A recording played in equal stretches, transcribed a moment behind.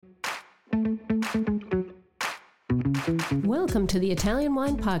Welcome to the Italian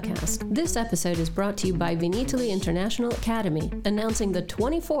Wine Podcast. This episode is brought to you by Vinitaly International Academy, announcing the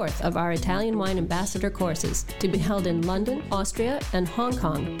 24th of our Italian Wine Ambassador courses to be held in London, Austria, and Hong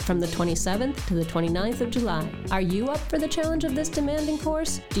Kong from the 27th to the 29th of July. Are you up for the challenge of this demanding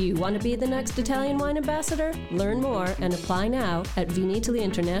course? Do you want to be the next Italian Wine Ambassador? Learn more and apply now at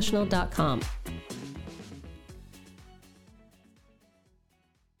vinitalyinternational.com.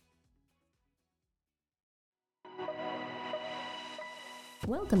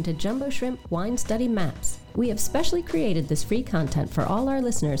 Welcome to Jumbo Shrimp Wine Study Maps. We have specially created this free content for all our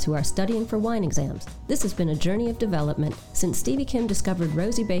listeners who are studying for wine exams. This has been a journey of development since Stevie Kim discovered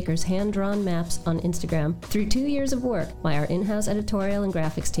Rosie Baker's hand-drawn maps on Instagram through 2 years of work by our in-house editorial and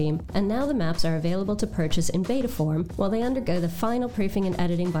graphics team, and now the maps are available to purchase in beta form while they undergo the final proofing and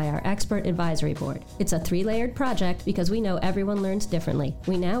editing by our expert advisory board. It's a 3-layered project because we know everyone learns differently.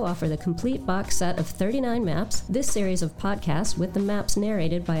 We now offer the complete box set of 39 maps, this series of podcasts with the maps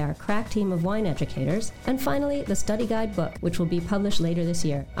narrated by our crack team of wine educators, and finally, the study guide book, which will be published later this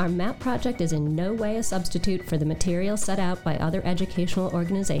year. Our map project is in no way a substitute for the material set out by other educational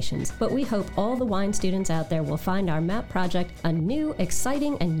organizations, but we hope all the wine students out there will find our map project a new,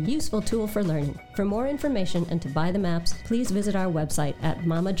 exciting, and useful tool for learning. For more information and to buy the maps, please visit our website at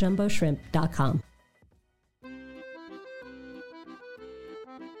mamajumboshrimp.com.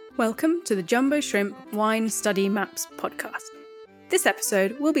 Welcome to the Jumbo Shrimp Wine Study Maps podcast. This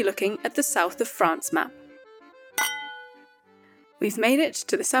episode, we'll be looking at the south of France map. We've made it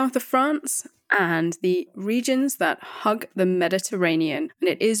to the south of France and the regions that hug the Mediterranean, and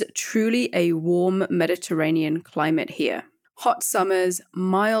it is truly a warm Mediterranean climate here. Hot summers,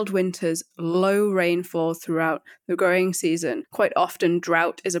 mild winters, low rainfall throughout the growing season. Quite often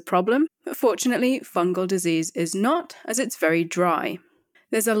drought is a problem, but fortunately fungal disease is not, as it's very dry.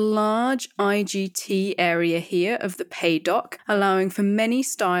 There's a large IGT area here of the Pays d'Oc, allowing for many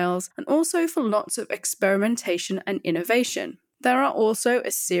styles and also for lots of experimentation and innovation. There are also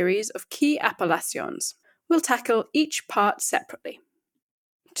a series of key appellations. We'll tackle each part separately.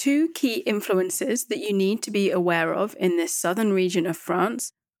 2 key influences that you need to be aware of in this southern region of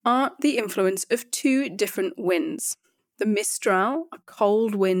France are the influence of 2 different winds. The Mistral, a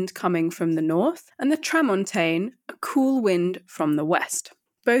cold wind coming from the north, and the Tramontane, a cool wind from the west.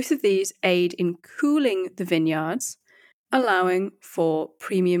 Both of these aid in cooling the vineyards, allowing for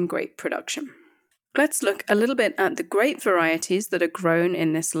premium grape production. Let's look a little bit at the grape varieties that are grown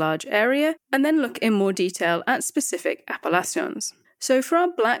in this large area, and then look in more detail at specific appellations. So for our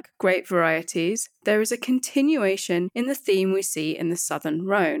black grape varieties, there is a continuation in the theme we see in the southern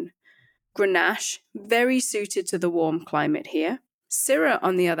Rhone. Grenache, very suited to the warm climate here. Syrah,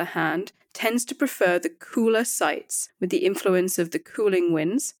 on the other hand, tends to prefer the cooler sites with the influence of the cooling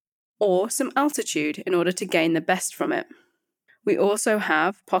winds, or some altitude in order to gain the best from it. We also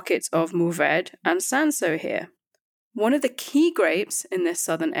have pockets of Mourvèdre and Cinsault here. One of the key grapes in this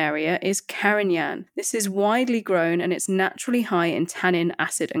southern area is Carignan. This is widely grown and it's naturally high in tannin,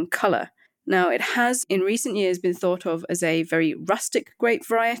 acid and colour. Now, it has in recent years been thought of as a very rustic grape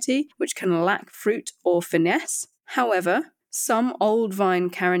variety, which can lack fruit or finesse. However, some old vine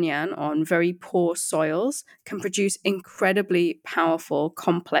Carignan on very poor soils can produce incredibly powerful,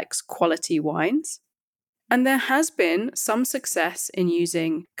 complex quality wines. And there has been some success in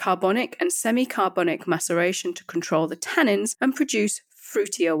using carbonic and semi-carbonic maceration to control the tannins and produce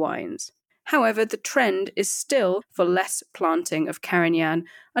fruitier wines. However, the trend is still for less planting of Carignan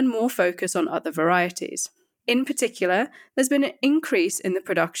and more focus on other varieties. In particular, there's been an increase in the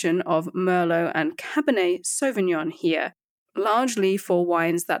production of Merlot and Cabernet Sauvignon here, largely for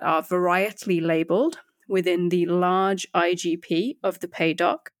wines that are varietally labelled within the large IGP of the Pays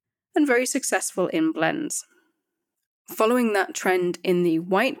d'Oc, and very successful in blends. Following that trend in the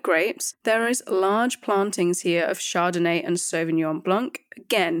white grapes, there is large plantings here of Chardonnay and Sauvignon Blanc,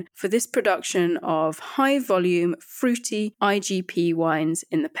 again for this production of high-volume, fruity IGP wines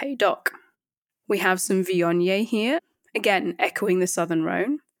in the Pays d'Oc. We have some Viognier here, again echoing the southern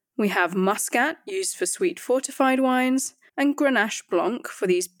Rhone. We have Muscat, used for sweet fortified wines, and Grenache Blanc for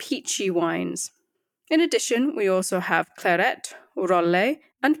these peachy wines. In addition, we also have Clairette, Rollet,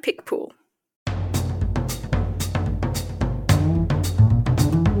 and Picpoul.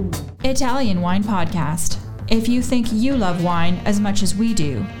 Italian Wine Podcast. If you think you love wine as much as we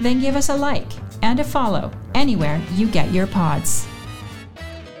do, then give us a like and a follow anywhere you get your pods.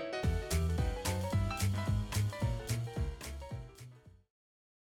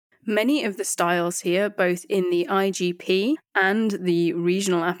 Many of the styles here, both in the IGP and the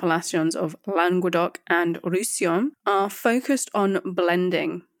regional appellations of Languedoc and Roussillon, are focused on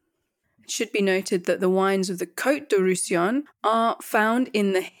blending. It should be noted that the wines of the Côte de Roussillon are found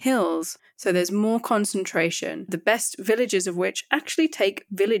in the hills, so there's more concentration, the best villages of which actually take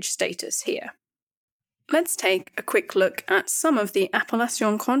village status here. Let's take a quick look at some of the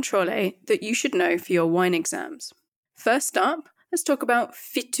appellations contrôlées that you should know for your wine exams. First up, let's talk about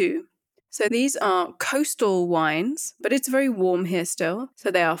Fitou. So these are coastal wines, but it's very warm here still,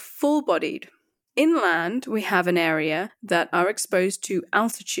 so they are full-bodied. Inland, we have an area that are exposed to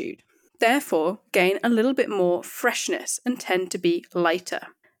altitude, therefore gain a little bit more freshness and tend to be lighter.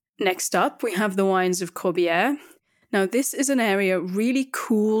 Next up, we have the wines of Corbière. Now, this is an area really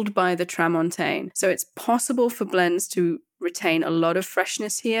cooled by the Tramontane, so it's possible for blends to retain a lot of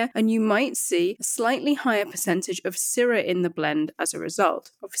freshness here, and you might see a slightly higher percentage of Syrah in the blend as a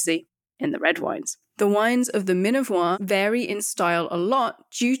result, obviously in the red wines. The wines of the Minervois vary in style a lot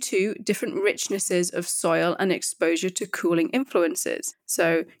due to different richnesses of soil and exposure to cooling influences.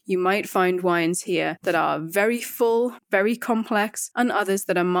 So you might find wines here that are very full, very complex, and others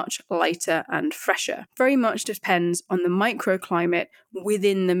that are much lighter and fresher. Very much depends on the microclimate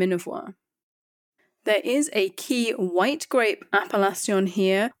within the Minervois. There is a key white grape appellation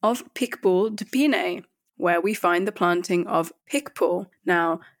here of Picpoul de Pinet, where we find the planting of Picpoul.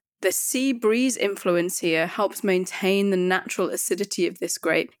 Now, the sea breeze influence here helps maintain the natural acidity of this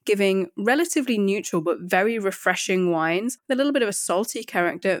grape, giving relatively neutral but very refreshing wines, a little bit of a salty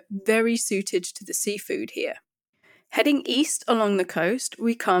character, very suited to the seafood here. Heading east along the coast,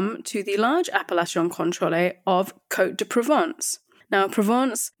 we come to the large appellation contrôlée of Côte de Provence. Now,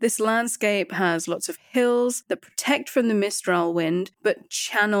 Provence, this landscape has lots of hills that protect from the Mistral wind, but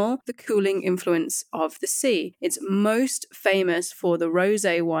channel the cooling influence of the sea. It's most famous for the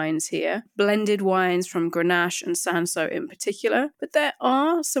rosé wines here, blended wines from Grenache and Cinsault in particular, but there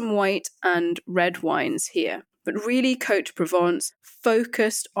are some white and red wines here. But really, Côte de Provence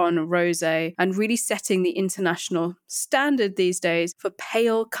focused on rosé and really setting the international standard these days for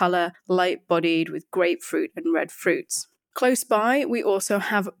pale colour, light-bodied with grapefruit and red fruits. Close by, we also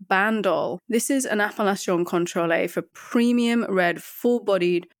have Bandol. This is an appellation contrôlée for premium red,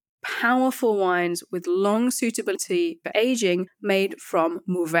 full-bodied, powerful wines with long suitability for aging made from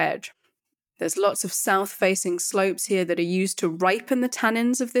Mourvèdre. There's lots of south-facing slopes here that are used to ripen the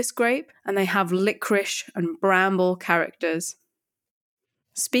tannins of this grape, and they have licorice and bramble characters.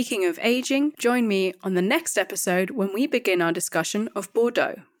 Speaking of aging, join me on the next episode when we begin our discussion of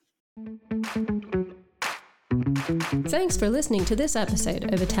Bordeaux. Thanks for listening to this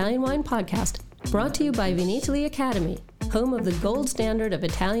episode of Italian Wine Podcast, brought to you by Vinitaly Academy, home of the gold standard of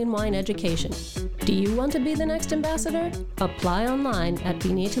Italian wine education. Do you want to be the next ambassador? Apply online at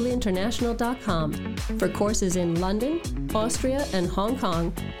vinitalyinternational.com for courses in London, Austria, and Hong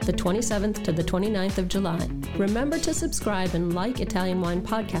Kong, the 27th to the 29th of July. Remember to subscribe and like Italian Wine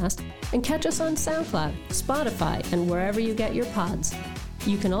Podcast, and catch us on SoundCloud, Spotify, and wherever you get your pods.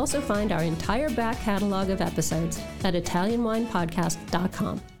 You can also find our entire back catalog of episodes at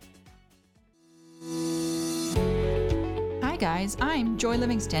ItalianWinePodcast.com. Hi guys, I'm Joy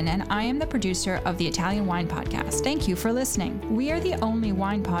Livingston and I am the producer of the Italian Wine Podcast. Thank you for listening. We are the only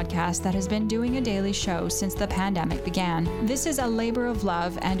wine podcast that has been doing a daily show since the pandemic began. This is a labor of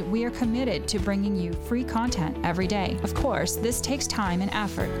love and we are committed to bringing you free content every day. Of course, this takes time and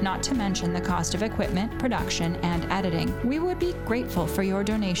effort, not to mention the cost of equipment, production, and editing. We would be grateful for your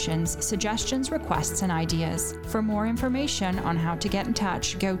donations, suggestions, requests, and ideas. For more information on how to get in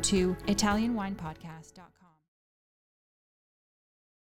touch, go to ItalianWinePodcast.com.